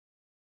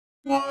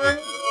Hi,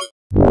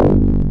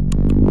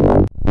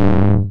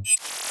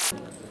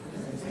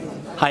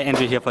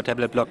 Andrew here for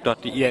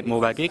tabletblog.de and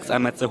Mobile Geeks.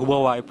 I'm at the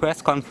Huawei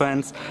press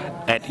conference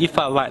at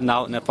IFA right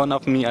now, and in front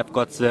of me I've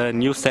got the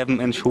new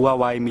 7-inch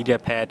Huawei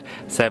MediaPad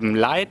 7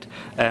 Lite.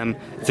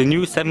 The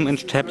new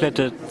 7-inch tablet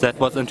that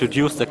was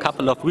introduced a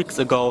couple of weeks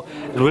ago.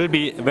 It will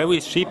be a very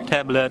cheap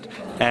tablet,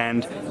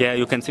 and yeah,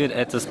 you can see it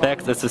at the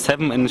specs. It's a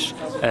 7-inch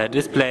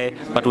display,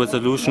 but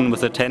resolution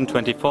with a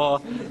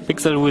 1024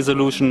 pixel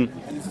resolution.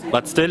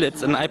 But still,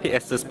 it's an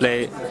IPS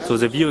display, so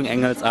the viewing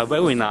angles are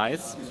very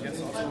nice.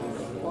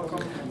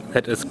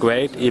 That is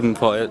great, even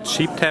for a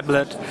cheap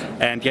tablet.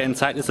 And yeah,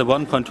 inside is a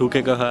 1.2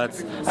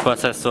 GHz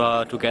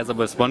processor together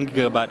with 1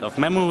 GB of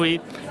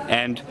memory.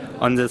 And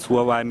on this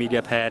Huawei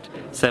MediaPad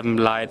 7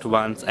 Lite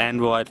runs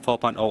Android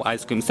 4.0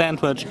 Ice Cream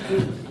Sandwich.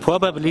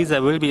 Probably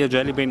there will be a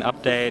Jelly Bean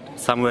update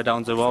somewhere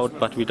down the road,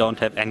 but we don't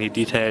have any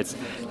details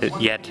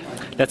yet.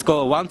 Let's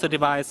go around the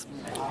device.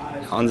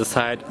 On the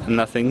side,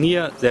 nothing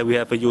here. There we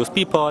have a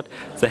USB port,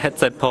 the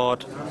headset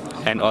port,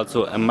 and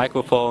also a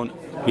microphone,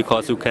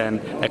 because you can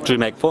actually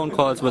make phone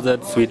calls with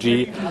it.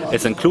 3G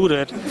is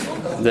included.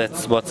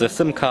 That's what the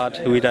SIM card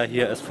reader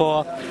here is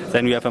for.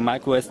 Then we have a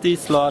micro SD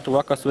slot,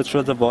 rocker switch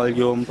with the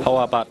volume,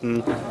 power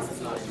button.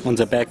 On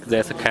the back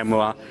there's a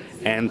camera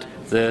and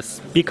the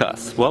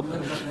speakers.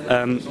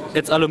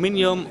 It's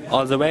aluminium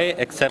all the way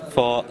except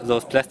for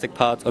those plastic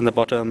parts on the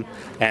bottom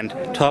and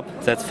top.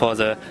 That's for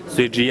the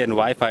 3G and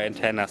Wi-Fi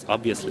antennas,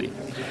 obviously.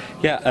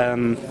 Yeah,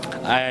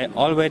 I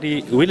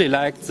already really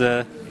liked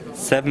the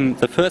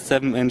first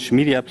 7-inch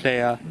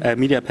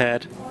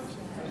MediaPad,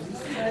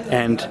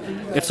 and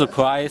if the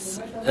price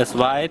is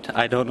right,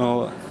 I don't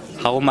know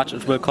how much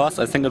it will cost.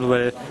 I think it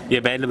will be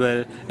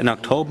available in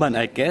October, and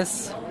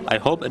I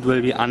hope it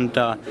will be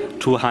under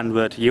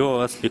 200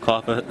 euros,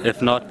 because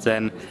if not,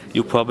 then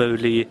you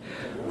probably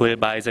will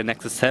buy the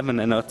Nexus 7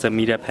 and not the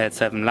MediaPad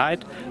 7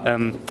 Lite.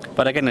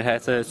 But again, it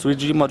has a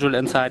 3G module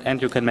inside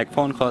and you can make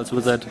phone calls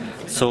with it,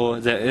 so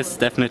there is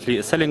definitely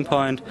a selling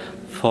point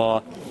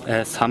for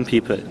some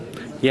people.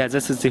 Yeah,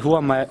 this is the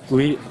Huawei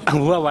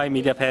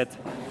MediaPad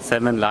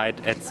 7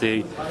 Lite at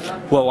the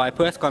Huawei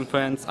press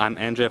conference. I'm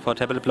Andrew for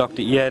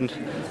tabletblog.de and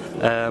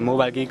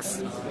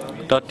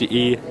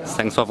mobilegeeks.de.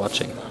 Thanks for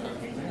watching.